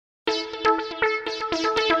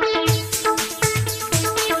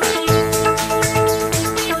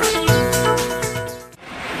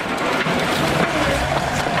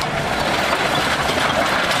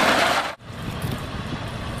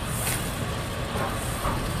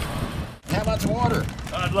glass of water.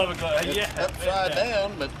 I'd love a glass. Yeah. Upside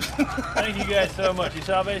down, but. Thank you guys so much. You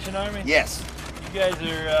Salvation Army? Yes. You guys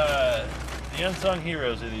are the unsung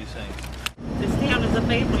heroes of these things. This town is a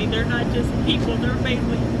family. They're not just people, they're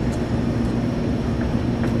family.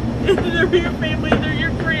 They're your family, they're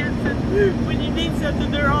your friends. And when you need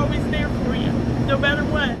something, they're always there for you, no matter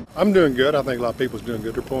what. I'm doing good. I think a lot of people's doing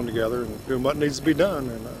good. They're pulling together and doing what needs to be done.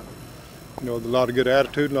 And you know, a lot of good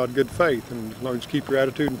attitude, a lot of good faith. And as long as you keep your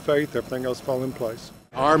attitude and faith, everything else falls in place.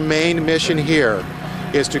 Our main mission here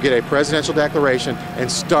is to get a presidential declaration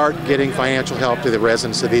and start getting financial help to the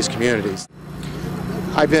residents of these communities.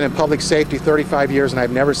 I've been in public safety 35 years and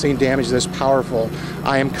I've never seen damage this powerful.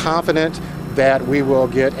 I am confident that we will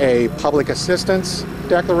get a public assistance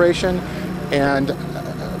declaration, and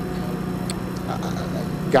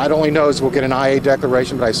God only knows we'll get an IA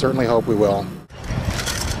declaration, but I certainly hope we will.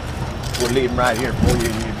 We'll leave them right here for you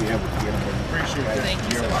and you'll be able to get them. Thank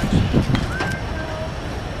you so much.